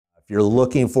you're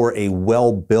looking for a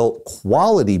well-built,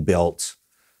 quality-built,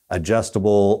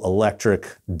 adjustable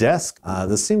electric desk,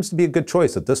 this seems to be a good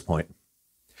choice at this point.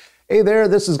 Hey there,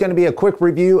 this is going to be a quick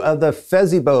review of the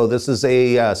Fezibo. This is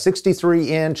a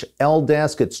 63-inch L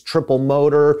desk. It's triple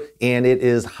motor and it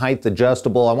is height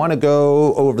adjustable. I want to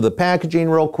go over the packaging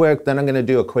real quick, then I'm going to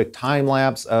do a quick time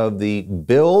lapse of the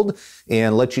build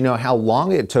and let you know how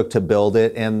long it took to build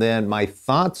it, and then my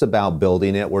thoughts about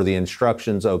building it, were the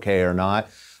instructions okay or not.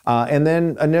 And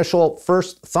then initial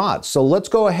first thoughts. So let's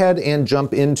go ahead and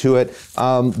jump into it.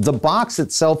 The box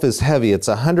itself is heavy. It's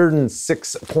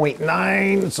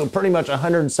 106.9, so pretty much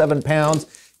 107 pounds.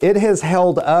 It has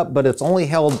held up, but it's only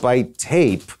held by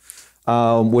tape,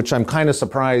 which I'm kind of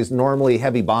surprised. Normally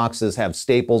heavy boxes have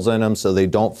staples in them so they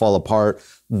don't fall apart.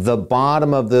 The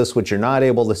bottom of this, which you're not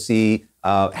able to see,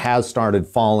 has started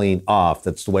falling off.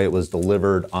 That's the way it was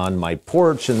delivered on my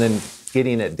porch, and then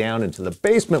getting it down into the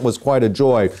basement was quite a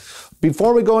joy.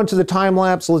 Before we go into the time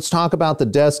lapse, let's talk about the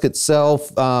desk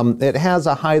itself. It has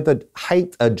a height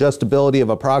adjustability of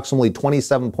approximately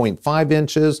 27.5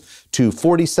 inches to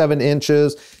 47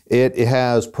 inches. It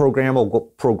has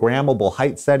programmable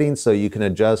height settings, so you can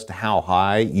adjust how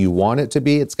high you want it to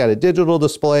be. It's got a digital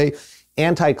display,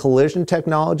 anti-collision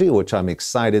technology, which I'm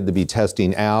excited to be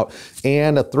testing out,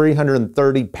 and a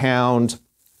 330-pound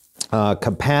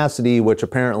capacity, which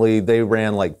apparently they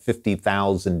ran like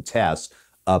 50,000 tests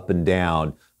up and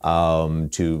down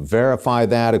to verify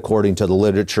that according to the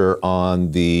literature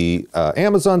on the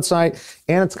Amazon site.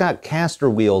 And it's got caster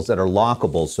wheels that are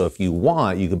lockable, so if you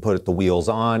want, you can put the wheels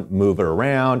on, move it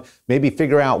around, maybe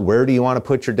figure out where do you want to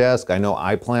put your desk. I know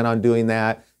I plan on doing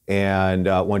that. And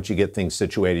once you get things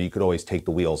situated, you could always take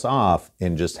the wheels off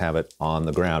and just have it on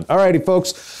the ground. Alrighty,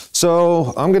 folks.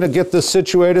 So I'm going to get this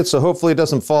situated so hopefully it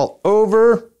doesn't fall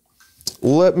over.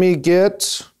 Let me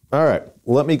get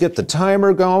the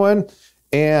timer going.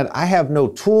 And I have no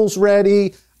tools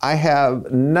ready. I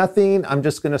have nothing. I'm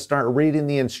just going to start reading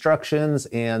the instructions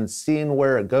and seeing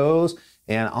where it goes.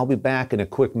 And I'll be back in a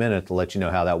quick minute to let you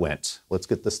know how that went. Let's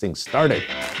get this thing started.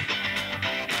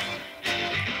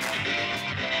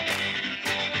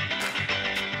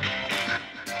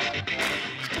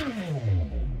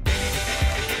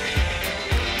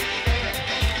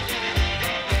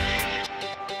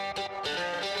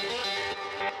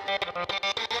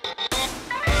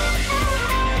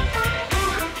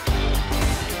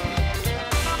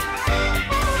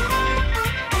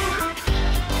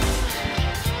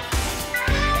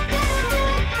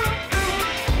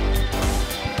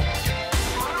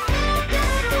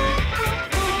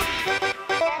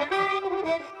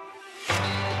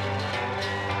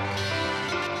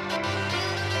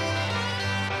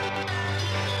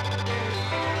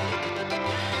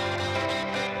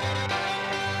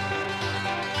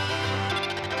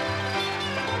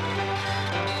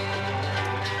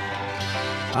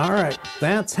 All right,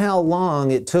 that's how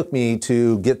long it took me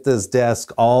to get this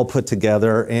desk all put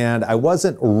together, and I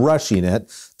wasn't rushing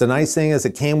it. The nice thing is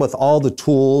it came with all the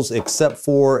tools except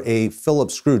for a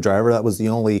Phillips screwdriver. That was the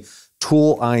only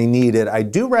tool I needed. I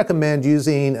do recommend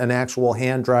using an actual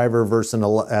hand driver versus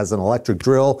as an electric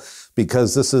drill,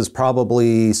 because this is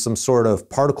probably some sort of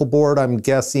particle board, I'm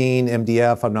guessing,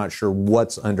 MDF, I'm not sure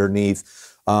what's underneath.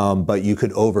 But you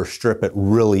could overstrip it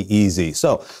really easy.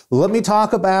 So let me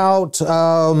talk about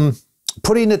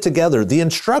putting it together. The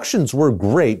instructions were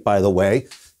great, by the way.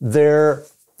 They're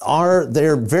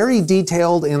very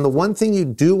detailed, and the one thing you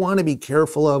do want to be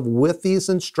careful of with these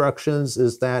instructions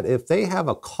is that if they have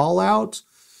a call out,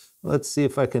 let's see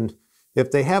if I can,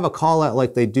 if they have a call out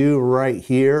like they do right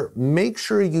here, make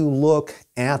sure you look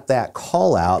at that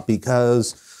call out,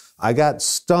 because I got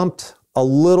stumped a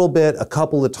little bit a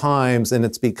couple of times, and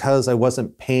it's because I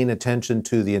wasn't paying attention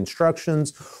to the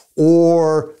instructions,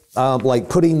 or like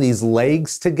putting these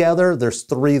legs together. There's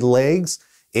 3 legs,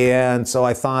 and so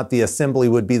I thought the assembly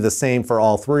would be the same for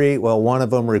all 3. Well, one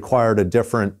of them required a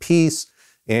different piece,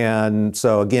 and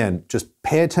so again, just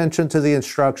pay attention to the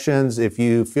instructions. If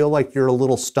you feel like you're a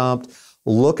little stumped,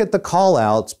 look at the call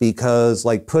outs, because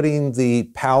like putting the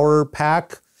power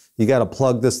pack, you got to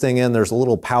plug this thing in. There's a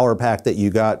little power pack that you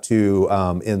got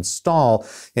to install,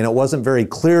 and it wasn't very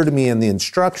clear to me in the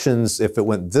instructions if it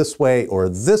went this way or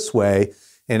this way.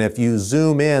 And if you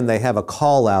zoom in, they have a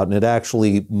call out, and it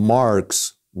actually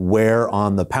marks where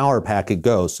on the power pack it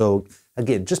goes. So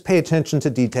again, just pay attention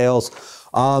to details.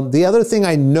 The other thing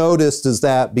I noticed is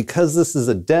that because this is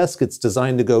a desk, it's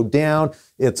designed to go down,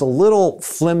 it's a little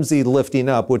flimsy lifting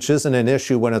up, which isn't an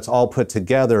issue when it's all put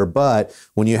together, but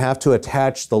when you have to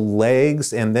attach the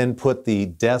legs and then put the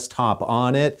desktop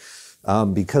on it,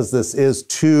 because this is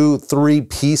 2-3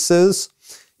 pieces,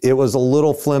 it was a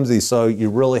little flimsy, so you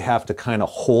really have to kind of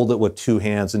hold it with two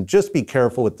hands, and just be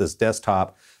careful with this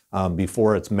desktop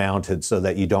before it's mounted so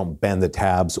that you don't bend the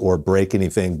tabs or break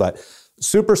anything. But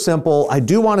super simple. I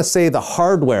do want to say the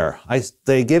hardware.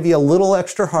 They give you a little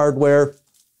extra hardware.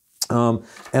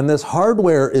 And this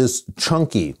hardware is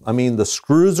chunky. I mean, the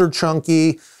screws are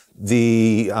chunky.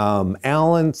 The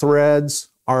Allen threads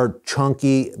are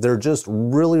chunky. They're just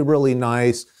really, really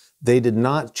nice. They did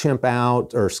not chimp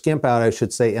out, or skimp out, I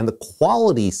should say, and the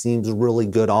quality seems really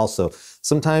good also.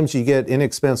 Sometimes you get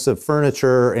inexpensive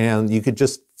furniture and you could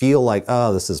just feel like,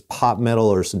 oh, this is pop metal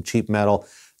or some cheap metal.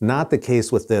 Not the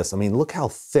case with this. I mean, look how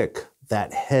thick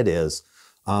that head is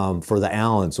for the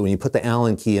Allen. So when you put the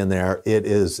Allen key in there,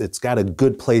 it's got a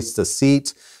good place to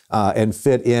seat and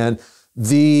fit in.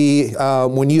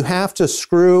 When you have to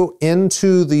screw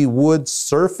into the wood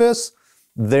surface,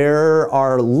 there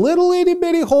are little itty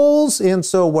bitty holes, and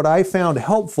so what I found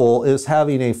helpful is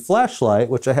having a flashlight,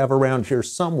 which I have around here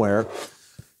somewhere,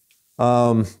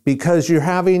 because you're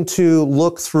having to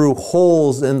look through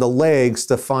holes in the legs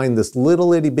to find this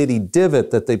little itty bitty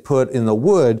divot that they put in the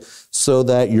wood so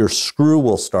that your screw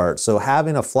will start. So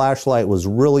having a flashlight was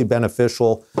really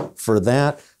beneficial for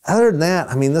that. Other than that,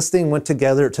 I mean, this thing went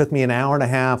together. It took me an hour and a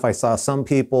half. I saw some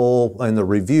people in the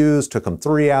reviews, took them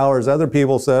 3 hours. Other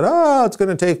people said, oh, it's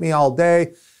gonna take me all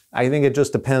day. I think it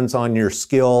just depends on your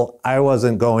skill. I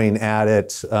wasn't going at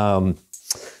it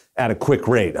at a quick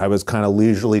rate. I was kind of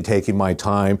leisurely taking my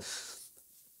time.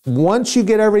 Once you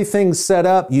get everything set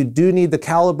up, you do need to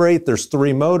calibrate. There's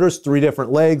 3 motors, 3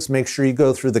 different legs. Make sure you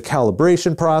go through the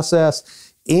calibration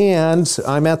process. And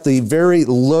I'm at the very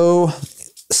low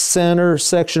center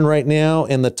section right now,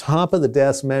 and the top of the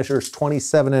desk measures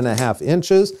 27.5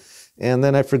 inches. And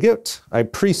then I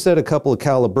preset a couple of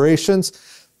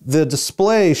calibrations. The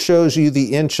display shows you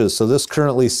the inches. So this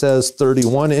currently says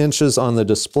 31 inches on the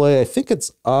display. I think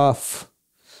it's off.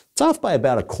 It's off by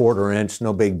about 1/4 inch,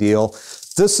 no big deal.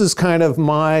 This is kind of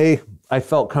I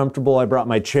felt comfortable. I brought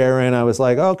my chair in. I was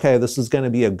like, okay, this is gonna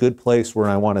be a good place where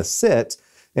I wanna sit.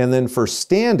 And then for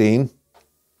standing,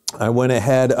 I went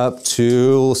ahead up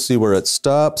to, let's see where it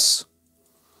stops.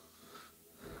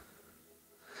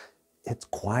 It's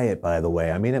quiet, by the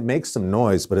way. I mean, it makes some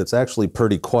noise, but it's actually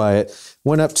pretty quiet.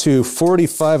 Went up to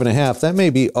 45.5. That may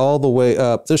be all the way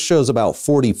up. This shows about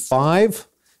 45,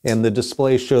 and the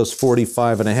display shows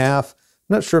 45.5.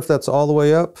 Not sure if that's all the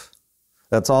way up.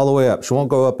 That's all the way up. She won't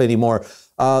go up anymore.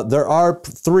 There are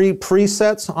 3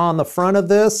 presets on the front of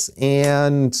this,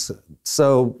 and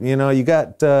so, you know, you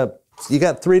got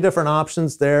 3 different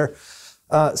options there.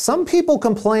 Some people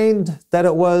complained that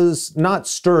it was not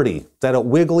sturdy, that it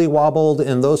wiggly wobbled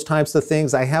and those types of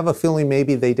things. I have a feeling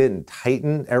maybe they didn't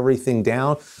tighten everything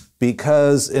down,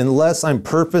 because unless I'm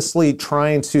purposely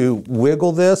trying to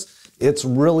wiggle this, it's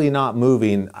really not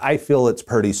moving. I feel it's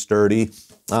pretty sturdy.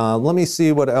 Let me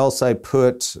see what else I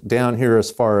put down here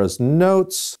as far as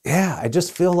notes. Yeah, I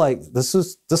just feel like this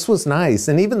was nice.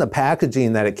 And even the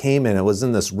packaging that it came in, it was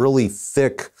in this really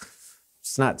thick,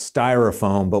 it's not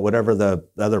styrofoam, but whatever the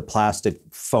other plastic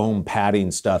foam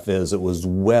padding stuff is, it was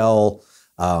well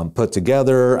put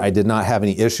together. I did not have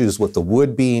any issues with the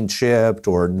wood being chipped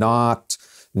or knocked.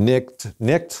 All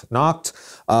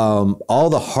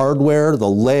the hardware, the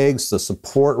legs, the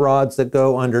support rods that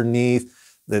go underneath,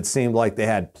 that seemed like they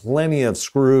had plenty of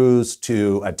screws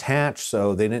to attach,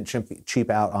 so they didn't cheap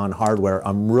out on hardware.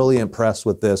 I'm really impressed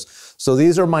with this. So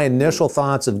these are my initial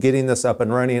thoughts of getting this up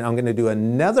and running. I'm gonna do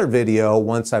another video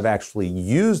once I've actually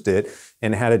used it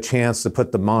and had a chance to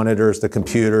put the monitors, the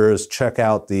computers, check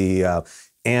out the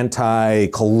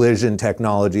anti-collision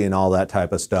technology and all that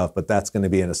type of stuff, but that's gonna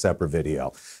be in a separate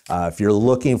video. If you're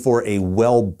looking for a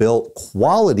well-built,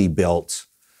 quality-built,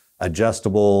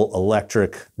 adjustable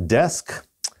electric desk,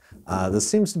 this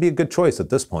seems to be a good choice at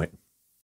this point.